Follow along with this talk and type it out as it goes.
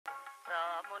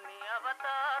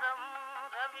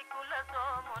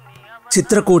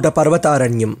చిత్రకూట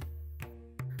పర్వతారణ్యం.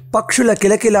 పక్షుల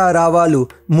కిలకిలా రావాలు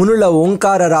మునుల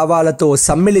ఓంకార రావాలతో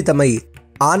సమ్మిళితమై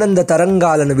ఆనంద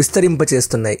తరంగాలను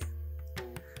విస్తరింపచేస్తున్నాయి.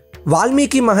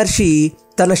 వాల్మీకి మహర్షి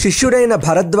తన శిష్యుడైన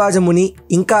భరద్వాజముని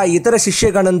ఇంకా ఇతర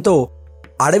శిష్యగణంతో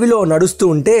అడవిలో నడుస్తూ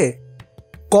ఉంటే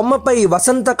కొమ్మపై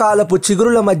వసంతకాలపు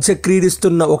చిగురుల మధ్య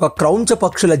క్రీడిస్తున్న ఒక క్రౌంచ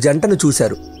పక్షుల జంటను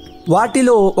చూశారు.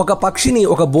 వాటిలో ఒక పక్షిని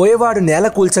ఒక బోయవాడు నేల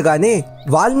కూల్చగానే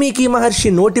వాల్మీకి మహర్షి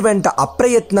నోటి వెంట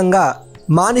అప్రయత్నంగా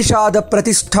మానిషాద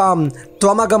ప్రతిష్టాం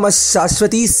త్వమగమ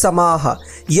శాశ్వతీ సమాహ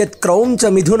యత్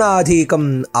క్రౌంచ మిథునాధీకం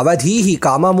అవధీహి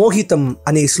కామమోహితం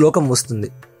అనే శ్లోకం వస్తుంది.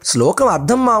 శ్లోకం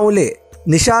అర్థం మామూలే.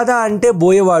 నిషాద అంటే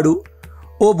బోయవాడు.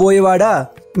 ఓ బోయవాడా,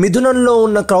 మిథునంలో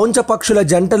ఉన్న క్రౌంచ పక్షుల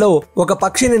జంటలో ఒక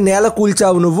పక్షిని నేల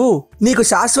కూల్చావు నువ్వు, నీకు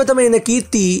శాశ్వతమైన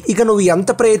కీర్తి ఇక నువ్వు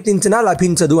ఎంత ప్రయత్నించినా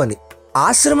లభించదు అని.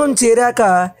 ఆశ్రమం చేరాక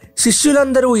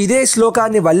శిష్యులందరూ ఇదే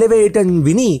శ్లోకాన్ని వల్లెవేయటం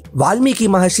విని వాల్మీకి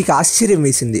మహర్షికి ఆశ్చర్యం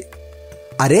వేసింది.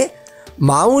 అరే,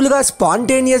 మామూలుగా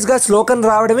స్పాంటేనియస్గా శ్లోకం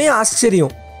రావడమే ఆశ్చర్యం.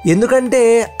 ఎందుకంటే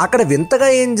అక్కడ వింతగా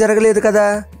ఏం జరగలేదు కదా.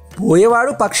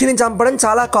 పోయేవాడు పక్షిని చంపడం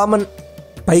చాలా కామన్.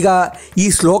 పైగా ఈ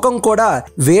శ్లోకం కూడా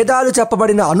వేదాలు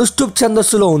చెప్పబడిన అనుష్టుప్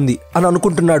ఛందస్సులో ఉంది అని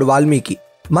అనుకుంటున్నాడు వాల్మీకి.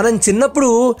 మనం చిన్నప్పుడు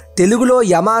తెలుగులో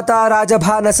యమాత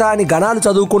రాజభానస అని గణాలు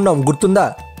చదువుకున్నాం, గుర్తుందా?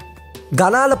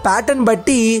 గణాల ప్యాటర్న్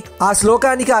బట్టి ఆ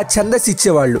శ్లోకానికి ఆ ఛందస్సు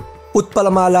ఇచ్చేవాళ్ళు.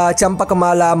 ఉత్పలమాల,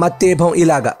 చంపకమాల, మత్తేభం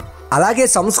ఇలాగా. అలాగే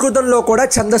సంస్కృతంలో కూడా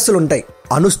ఛందస్సులుంటాయి.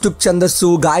 అనుష్టుప్ ఛందస్సు,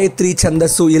 గాయత్రి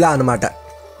ఛందస్సు ఇలా అన్నమాట.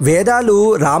 వేదాలు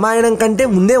రామాయణం కంటే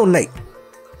ముందే ఉన్నాయి.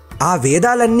 ఆ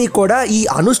వేదాలన్నీ కూడా ఈ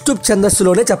అనుష్టుప్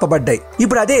ఛందస్సులోనే చెప్పబడ్డాయి.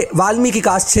 ఇప్పుడు అదే వాల్మీకి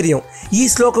ఆశ్చర్యం, ఈ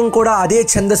శ్లోకం కూడా అదే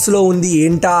ఛందస్సులో ఉంది,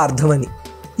 ఏంటా అర్థమని.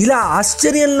 ఇలా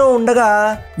ఆశ్చర్యంలో ఉండగా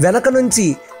వెనక నుంచి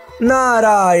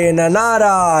నారాయణ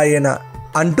నారాయణ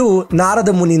అంటూ నారద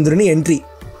మునీంద్రుని ఎంట్రీ.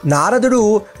 నారదుడు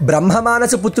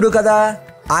బ్రహ్మమానస పుత్రుడు కదా,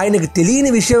 ఆయనకు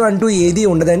తెలియని విషయం అంటూ ఏదీ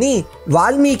ఉండదని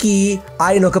వాల్మీకి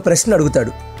ఆయన ఒక ప్రశ్న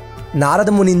అడుగుతాడు. నారద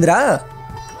మునీంద్ర,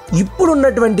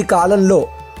 ఇప్పుడున్నటువంటి కాలంలో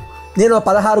నేను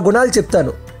 16 గుణాలు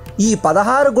చెప్తాను, ఈ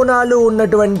 16 గుణాలు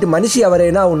ఉన్నటువంటి మనిషి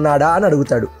ఎవరైనా ఉన్నాడా అని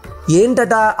అడుగుతాడు.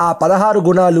 ఏంటట ఆ 16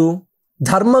 గుణాలు?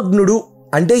 ధర్మజ్ఞుడు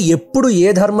అంటే ఎప్పుడు ఏ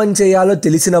ధర్మం చేయాలో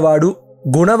తెలిసినవాడు,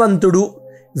 గుణవంతుడు,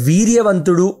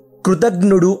 వీర్యవంతుడు,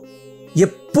 కృతజ్ఞుడు,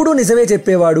 ఎప్పుడూ నిజమే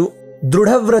చెప్పేవాడు,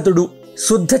 దృఢవ్రతుడు,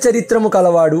 శుద్ధ చరిత్రము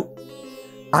కలవాడు,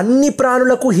 అన్ని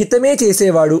ప్రాణులకు హితమే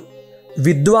చేసేవాడు,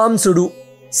 విద్వాంసుడు,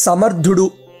 సమర్థుడు,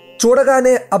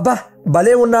 చూడగానే అబ్బా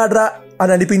భలే ఉన్నాడ్రా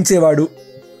అని అనిపించేవాడు,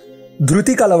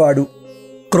 ధృతి కలవాడు,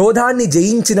 క్రోధాన్ని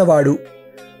జయించినవాడు,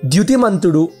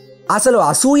 ద్యుతిమంతుడు, అసలు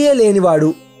అసూయే లేనివాడు,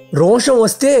 రోషం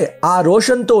వస్తే ఆ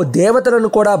రోషంతో దేవతలను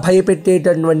కూడా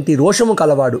భయపెట్టేటటువంటి రోషము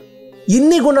కలవాడు.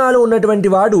 ఇన్ని గుణాలు ఉన్నటువంటి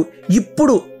వాడు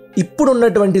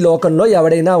ఇప్పుడున్నటువంటి లోకంలో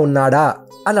ఎవడైనా ఉన్నాడా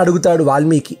అని అడుగుతాడు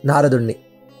వాల్మీకి నారదుణ్ణి.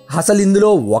 అసలు ఇందులో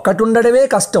ఒకటి ఉండడమే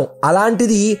కష్టం,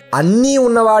 అలాంటిది అన్నీ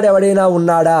ఉన్నవాడెవడైనా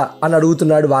ఉన్నాడా అని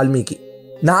అడుగుతున్నాడు వాల్మీకి.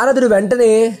 నారదుడు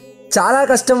వెంటనే చాలా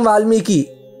కష్టం వాల్మీకి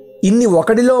ఇన్ని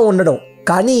ఒకటిలో ఉండడం,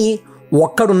 కానీ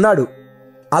ఒక్కడున్నాడు,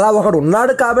 అలా ఒకడు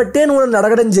ఉన్నాడు కాబట్టే నువ్వు నన్ను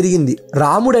అడగడం జరిగింది.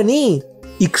 రాముడని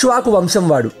ఇక్ష్వాకు వంశం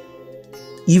వాడు.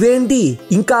 ఇవేంటి,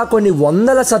 ఇంకా కొన్ని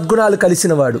 100 సద్గుణాలు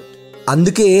కలిసినవాడు.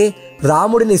 అందుకే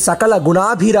రాముడిని సకల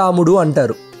గుణాభిరాముడు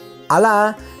అంటారు. అలా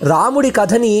రాముడి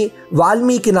కథని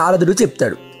వాల్మీకి నారదుడు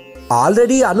చెప్తాడు.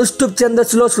 ఆల్రెడీ అనుష్టుప్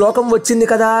ఛందస్సులో శ్లోకం వచ్చింది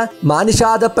కదా,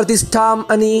 మానిషాద ప్రతిష్టాం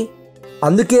అని.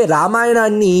 అందుకే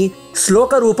రామాయణాన్ని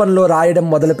శ్లోక రూపంలో రాయడం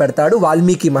మొదలు పెడతాడు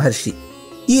వాల్మీకి మహర్షి.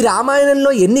 ఈ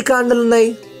రామాయణంలో ఎన్ని కాండలున్నాయి,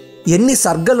 ఎన్ని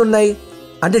సర్గలున్నాయి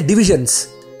అంటే డివిజన్స్,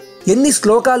 ఎన్ని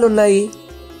శ్లోకాలున్నాయి?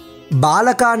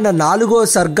 బాలకాండ 4వ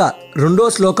సర్గ 2వ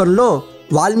శ్లోకంలో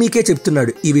వాల్మీకే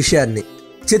చెప్తున్నాడు ఈ విషయాన్ని.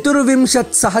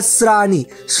 24 సహస్రాని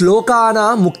శ్లోకానా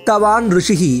ముక్తవాన్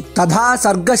ఋషి తథా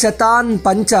సర్గశతాన్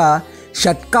 5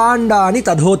 షట్కాండాని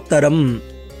తథోత్తరం.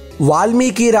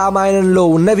 వాల్మీకి రామాయణంలో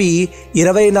ఉన్నవి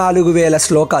 24,000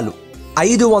 శ్లోకాలు,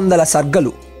 500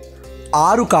 సర్గలు,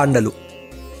 6 కాండలు.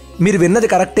 మీరు విన్నది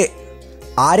కరెక్టే,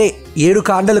 7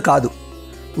 కాండలు కాదు.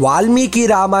 వాల్మీకి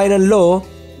రామాయణంలో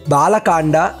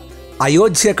బాలకాండ,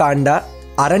 అయోధ్యకాండ,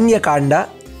 అరణ్యకాండ,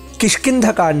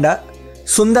 కిష్కింధకాండ,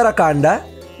 సుందరకాండ,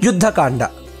 యుద్ధకాండ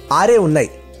 6 ఉన్నాయి.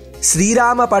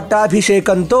 శ్రీరామ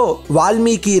పట్టాభిషేకంతో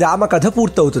వాల్మీకి రామకథ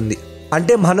పూర్తవుతుంది.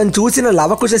 అంటే మనం చూసిన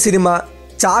లవకుశ సినిమా,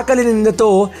 చాకలి నిందతో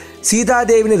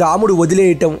సీతాదేవిని రాముడు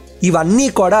వదిలేయటం, ఇవన్నీ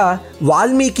కూడా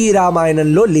వాల్మీకి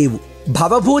రామాయణంలో లేవు.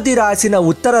 భవభూతి రాసిన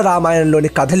ఉత్తర రామాయణంలోని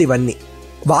కథలు ఇవన్నీ.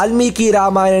 వాల్మీకి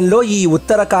రామాయణంలో ఈ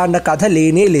ఉత్తరకాండ కథ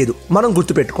లేనే లేదు, మనం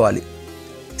గుర్తుపెట్టుకోవాలి.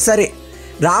 సరే,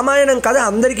 రామాయణం కథ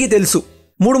అందరికీ తెలుసు.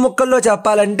 3 ముక్కల్లో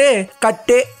చెప్పాలంటే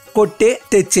కట్టే, కొట్టే,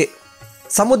 తెచ్చే.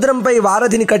 సముద్రంపై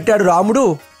వారధిని కట్టాడు రాముడు,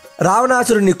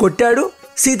 రావణాసురుణ్ణి కొట్టాడు,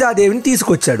 సీతాదేవిని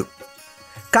తీసుకొచ్చాడు.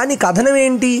 కానీ కథనం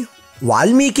ఏంటి?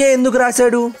 వాల్మీకే ఎందుకు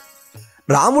రాశాడు?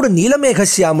 రాముడు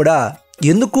నీలమేఘశ్యాముడా?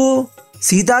 ఎందుకు?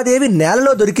 సీతాదేవి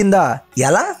నేలలో దొరికిందా?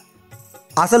 ఎలా?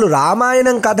 అసలు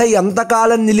రామాయణం కథ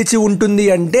ఎంతకాలం నిలిచి ఉంటుంది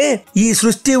అంటే ఈ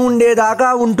సృష్టి ఉండేదాకా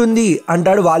ఉంటుంది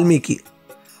అంటాడు వాల్మీకి.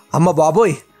 అమ్మ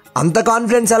బాబోయ్, అంత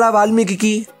కాన్ఫిడెన్స్ ఎలా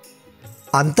వాల్మీకి?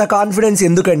 అంత కాన్ఫిడెన్స్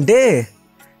ఎందుకంటే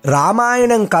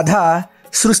రామాయణం కథ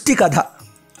సృష్టి కథ,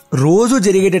 రోజు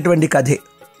జరిగేటటువంటి కథే.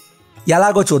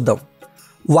 ఎలాగో చూద్దాం.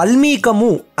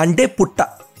 వల్మీకము అంటే పుట్ట,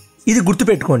 ఇది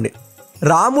గుర్తుపెట్టుకోండి.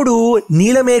 రాముడు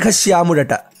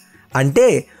నీలమేఘశ్యాముడట, అంటే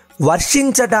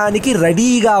వర్షించటానికి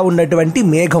రెడీగా ఉన్నటువంటి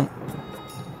మేఘం.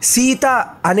 సీత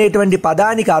అనేటువంటి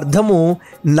పదానికి అర్థము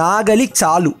నాగలి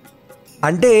చాలు,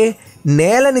 అంటే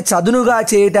నేలని చదునుగా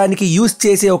చేయటానికి యూజ్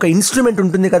చేసే ఒక ఇన్స్ట్రుమెంట్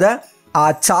ఉంటుంది కదా, ఆ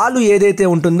చాలు ఏదైతే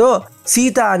ఉంటుందో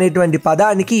సీత అనేటువంటి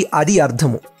పదానికి అది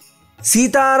అర్థము.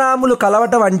 సీతారాములు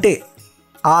కలవటం అంటే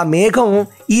ఆ మేఘం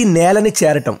ఈ నేలని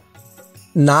చేరటం.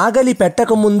 నాగలి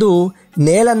పెట్టకముందు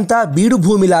నేలంతా బీడు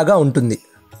భూమిలాగా ఉంటుంది.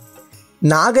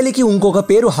 నాగలికి ఇంకొక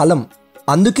పేరు హలం,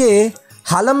 అందుకే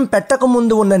హలం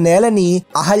పెట్టకముందు ఉన్న నేలని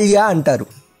అహల్య అంటారు.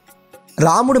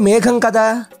 రాముడు మేఘం కదా,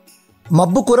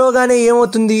 మబ్బు కురవగానే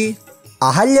ఏమవుతుంది?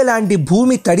 అహల్య లాంటి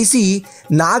భూమి తడిసి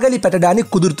నాగలి పెట్టడానికి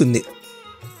కుదురుతుంది.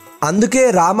 అందుకే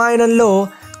రామాయణంలో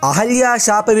అహల్య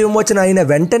శాప విమోచన అయిన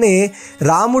వెంటనే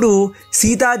రాముడు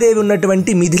సీతాదేవి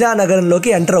ఉన్నటువంటి మిథిలా నగరంలోకి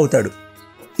ఎంటర్ అవుతాడు.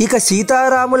 ఇక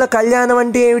సీతారాముల కళ్యాణం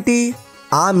అంటే ఏమిటి?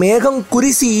 ఆ మేఘం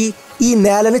కురిసి ఈ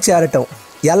నేలని చేరటం.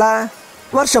 ఎలా?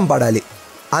 వర్షం పడాలి.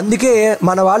 అందుకే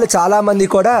మన వాళ్ళు చాలామంది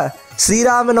కూడా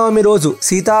శ్రీరామనవమి రోజు,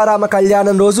 సీతారామ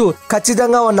కళ్యాణం రోజు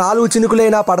ఖచ్చితంగా 4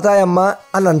 చినుకులైనా పడతాయమ్మా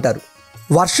అని అంటారు.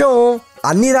 వర్షం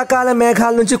అన్ని రకాల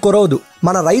మేఘాల నుంచి కురవదు.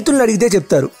 మన రైతులను అడిగితే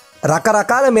చెప్తారు,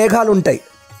 రకరకాల మేఘాలు ఉంటాయి.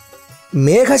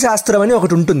 మేఘశాస్త్రం అని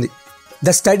ఒకటి ఉంటుంది, ద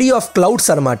స్టడీ ఆఫ్ క్లౌడ్స్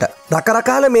అన్నమాట.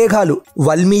 రకరకాల మేఘాలు,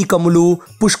 వల్మీకములు,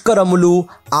 పుష్కరములు,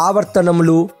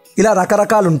 ఆవర్తనములు, ఇలా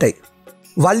రకరకాలు ఉంటాయి.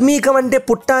 వల్మీకం అంటే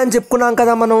పుట్ట అని చెప్పుకున్నాం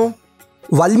కదా మనం.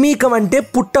 వల్మీకం అంటే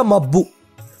పుట్ట మబ్బు.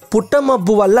 పుట్ట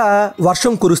మబ్బు వల్ల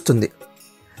వర్షం కురుస్తుంది,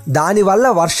 దానివల్ల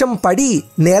వర్షం పడి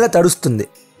నేల తడుస్తుంది,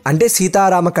 అంటే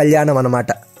సీతారామ కళ్యాణం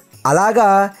అన్నమాట. అలాగా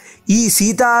ఈ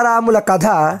సీతారాముల కథ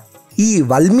ఈ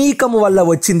వల్మీకము వల్ల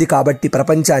వచ్చింది కాబట్టి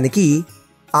ప్రపంచానికి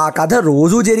ఆ కథ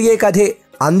రోజూ జరిగే కథే.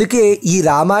 అందుకే ఈ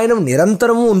రామాయణం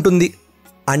నిరంతరము ఉంటుంది.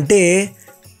 అంటే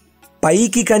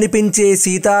పైకి కనిపించే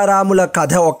సీతారాముల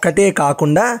కథ ఒక్కటే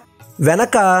కాకుండా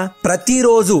వెనక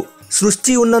ప్రతిరోజు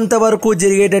సృష్టి ఉన్నంత వరకు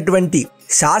జరిగేటటువంటి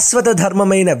శాశ్వత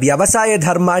ధర్మమైన వ్యవసాయ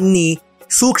ధర్మాన్ని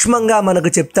సూక్ష్మంగా మనకు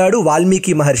చెప్తాడు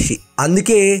వాల్మీకి మహర్షి.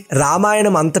 అందుకే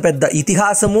రామాయణం అంత పెద్ద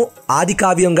ఇతిహాసము, ఆది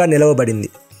కావ్యంగా నిలవబడింది.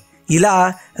 ఇలా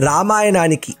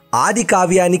రామాయణానికి, ఆది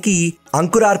కావ్యానికి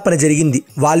అంకురార్పణ జరిగింది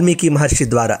వాల్మీకి మహర్షి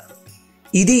ద్వారా.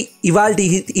 ఇది ఇవాల్టి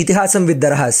ఇతిహాసం విత్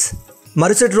దరహాస్.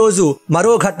 మరుసటి రోజు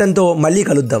మరో ఘట్టంతో మళ్ళీ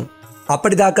కలుద్దాం.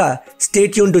 అప్పటిదాకా stay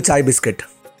tune to chai biscuit.